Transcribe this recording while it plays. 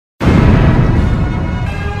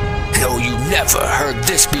never heard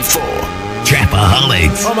this before.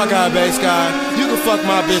 Trapaholics. Oh my God, bass guy, you can fuck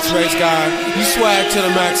my bitch, race guy. You swag to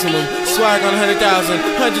the maximum, swag on 100,000,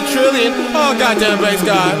 100 trillion. Oh goddamn, bass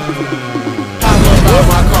guy. Hop up out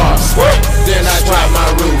my car, then I drop my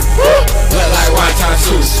roof. Look like Wanton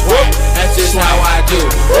Soup, that's just how I do.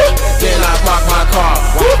 Then I park my car,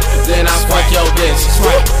 then I fuck your bitch.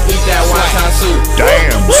 Eat that Wanton Soup.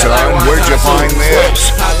 Damn, son, where'd you find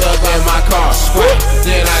this? Hop up in my car,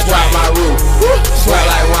 then I drop my roof. Sweat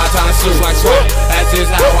like Wanton Soup, that's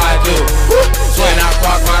just how I do. When I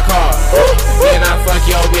park my car, then I fuck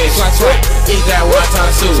your bitch. Eat that Wanton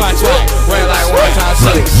Soup, wear like Wanton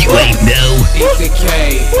Soup. You ain't know. Eat the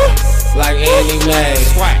cake, like Annie Mae.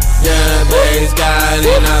 Young bass guy,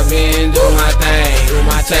 and I've been doing my thing.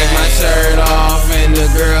 Take my shirt off and the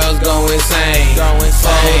girls go insane.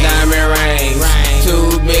 Full diamond rings, two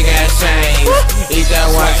big ass chains. Eat that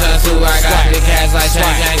Wanton Soup, I got the cash like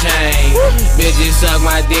chain. Bitches suck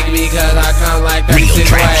my dick because I come like 36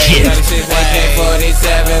 ways.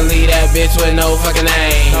 AK-47, leave that bitch with no fucking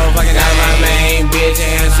name. Got my main bitch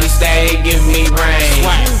and she stay giving me brain.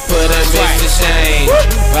 Put a bitch to shame,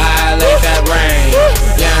 violate that brain.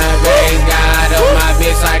 Young bass got up my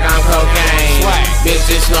bitch like I'm cocaine.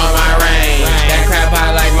 Bitches snore my rain, that crap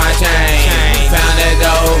high like my chain. Found that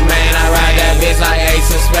dope man, I ride that bitch like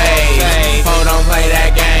Ace of Spades. Ho, don't play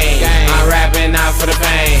that game, I'm rapping out for the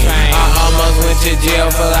pain. I almost went to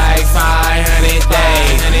jail for like 500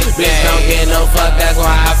 days. Bitch don't get no fuck, that's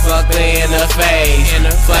why I fucked her in the face.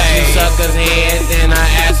 Fuck you suckers head, then I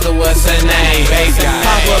asked her what's her name.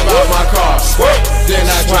 Pop up out my car, then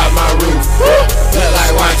I drop my roof. Look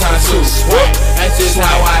like Wanton Soup, that's just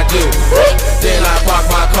how I do. Then I park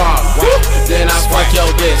my car, then I fuck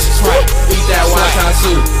your bitch. Eat that Wanton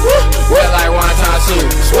Soup, wear like Wanton Soup.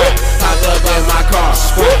 Pop up in my car,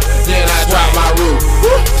 then I drop my roof.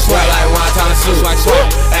 Sweat like Wanton Soup,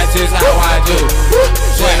 that's just how I do.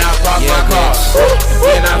 Then I park my car,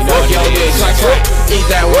 then I fuck your bitch. Eat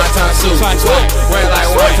that Wanton Soup, wear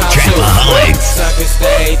like Wanton Soup. Suckers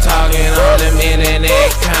stay talking on them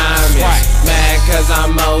internet comments. Mad cause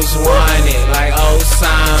I'm most wanted, like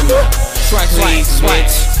Osama. Please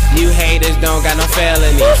switch, you haters don't got no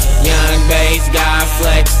felonies. Young bass guy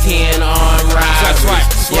flex 10 arm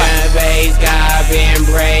robberies. Young bass guy been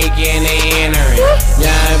breaking and entering.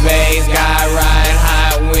 Young bass guy ride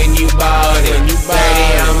hot when you bought it.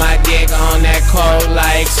 30 on my dick on that coat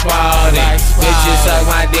like Spalding. Bitches suck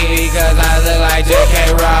my dick because I look like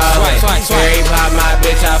J.K. Rowling. Harry pop my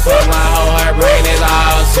bitch, I fuck my hoe, her brain is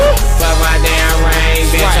awesome. Fuck my damn ring,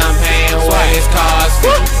 bitch, I'm paying what it's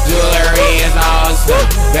costing. Jewelry is awesome,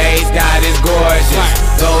 bass God is gorgeous.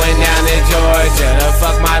 Going down to Georgia to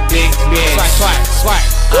fuck my big bitch.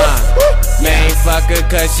 Main fucker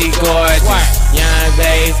cause she gorgeous. Young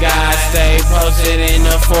bass God stay posted in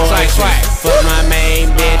the forest. Fuck my main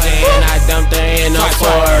bitch and I dumped her in the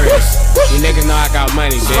forest. You niggas know I got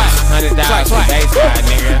money, bitch. 100,000 bass God,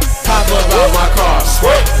 nigga. Pop up out my car,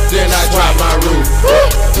 then I drop my roof.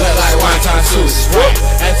 Look like Wanton Soup,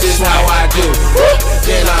 that's just how I do.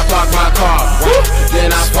 Then I park my car,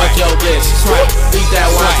 then I fuck your bitch. Eat that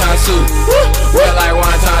Wanton Soup, wear like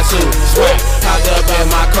Wanton Soup. Popped up in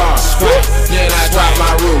my car, then I drop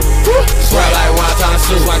my roof. Swear like Wanton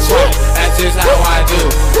Soup, that's just how I do.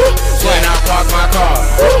 Then I park my car,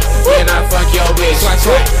 then I fuck your bitch.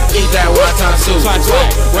 Eat that Wanton Soup,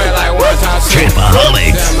 wear like Wanton Soup.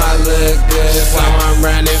 Damn, I look good, so I'm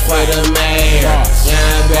running for the mayor.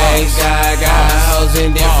 Young bass guy got hoes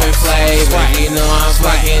in different flavors. You know I'm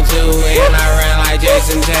fucking too, and I run like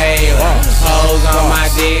Jason Taylor. Hoes on my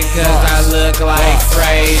dick cause I look like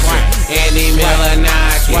Fraser. Andy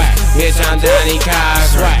Milonaki, bitch I'm Johnny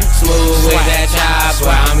Cochran. Smooth with that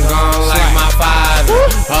chopper, I'm gone like my father.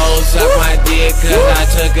 Hoes suck my dick cause I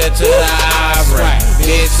took her to the opera.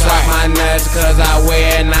 Bitch suck my nuts cause I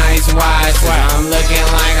wear nice watches. I'm looking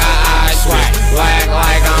like a ostrich, black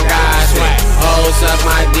like I'm gossip. Hoes suck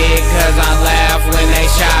my dick cause I laugh when they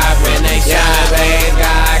shopping. Young bass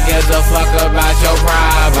guy gives a fuck about your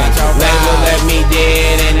problem. Label left me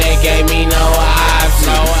dead and they gave me no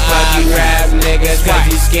option. Fuck you rap niggas cause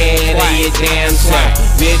you scared of your damn self.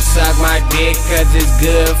 Bitch suck my dick cause it's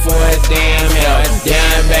good for a damn health.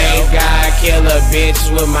 Young bass guy kill a bitch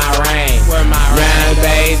with my ring. Young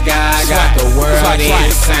bass guy got the world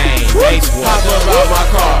insane. Pop up out my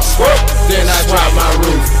car, then I drop my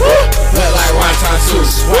roof. Look like Wanton Soup,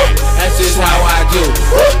 that's just how I do.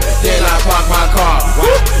 Then I park my car,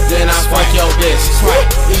 then I fuck your bitch.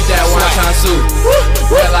 Eat that Wanton Soup,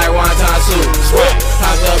 wear like Wanton Soup.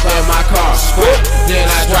 Popped up in my car, then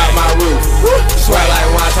I drop my roof. Swear like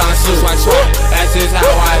Wanton Soup, That's just how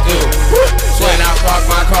I do. When I park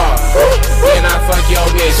my car, then I fuck your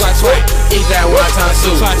bitch. Eat that Wanton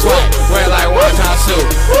Soup, wear like Wanton Soup.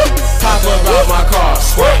 Pop up out my car,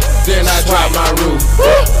 then I drop my roof.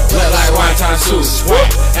 Look like Wanton Soup,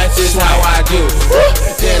 that's just how I do.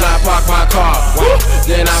 Then I park my car,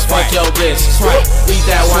 then I fuck your bitch. Eat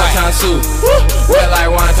that Wanton Soup, wear like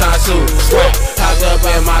Wanton Soup. Pop up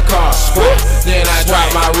in my car, then I drop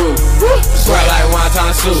my roof. Sweat like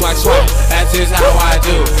Wanton Soup, that's just how I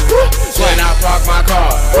do. When I park my car,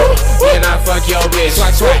 then I fuck your bitch.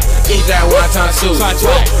 Eat that Wanton Soup,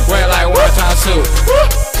 wear like Wanton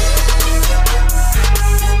Soup.